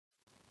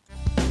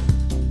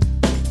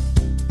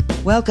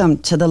Welcome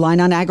to the Line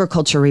on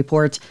Agriculture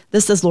Report.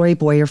 This is Lori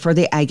Boyer for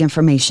the Ag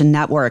Information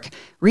Network.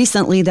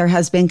 Recently, there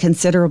has been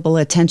considerable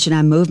attention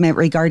and movement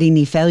regarding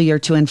the failure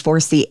to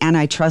enforce the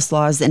antitrust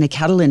laws in the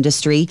cattle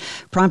industry,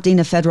 prompting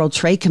the Federal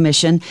Trade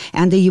Commission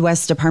and the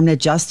U.S. Department of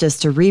Justice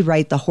to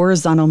rewrite the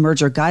horizontal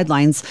merger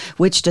guidelines,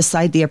 which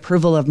decide the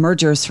approval of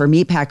mergers for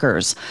meat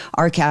packers.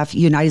 RCAF,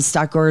 United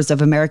Stockgrowers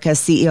of America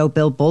CEO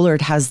Bill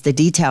Bullard has the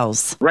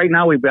details. Right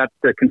now, we've got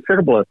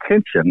considerable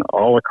attention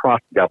all across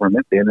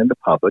government and in the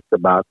public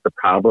about the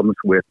problems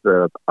with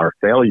our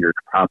failure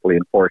to properly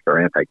enforce our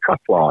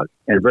antitrust laws.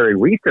 And very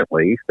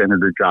recently,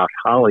 Senator Josh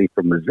Hawley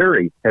from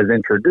Missouri has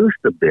introduced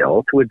a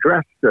bill to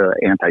address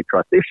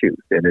antitrust issues,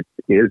 and it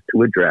is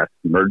to address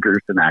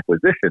mergers and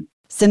acquisitions.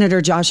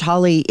 Senator Josh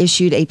Hawley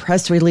issued a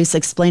press release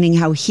explaining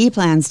how he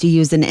plans to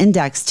use an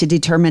index to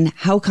determine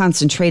how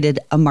concentrated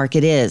a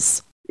market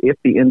is. If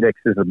the index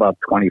is above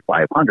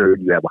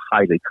 2,500, you have a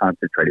highly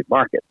concentrated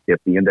market. If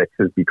the index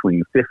is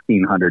between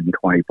 1,500 and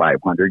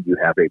 2,500, you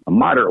have a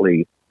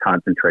moderately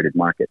concentrated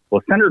market.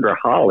 Well, Senator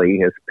Hawley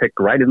has picked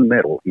right in the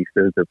middle. He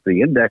says if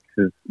the index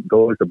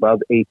goes above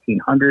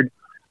 1,800,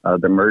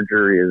 the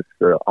merger is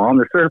on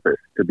the surface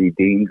to be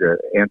deemed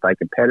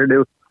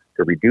anti-competitive,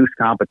 to reduce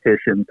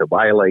competition, to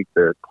violate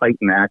the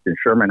Clayton Act and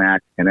Sherman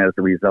Act, and as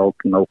a result,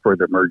 no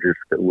further mergers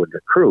would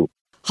accrue.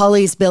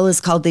 Hawley's bill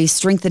is called the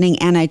Strengthening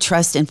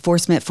Antitrust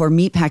Enforcement for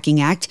Meatpacking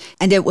Act,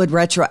 and it would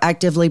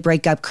retroactively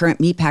break up current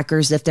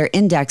meatpackers if their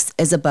index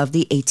is above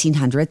the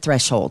 1,800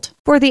 threshold.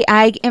 For the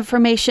Ag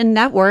Information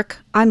Network,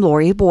 I'm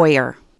Lori Boyer.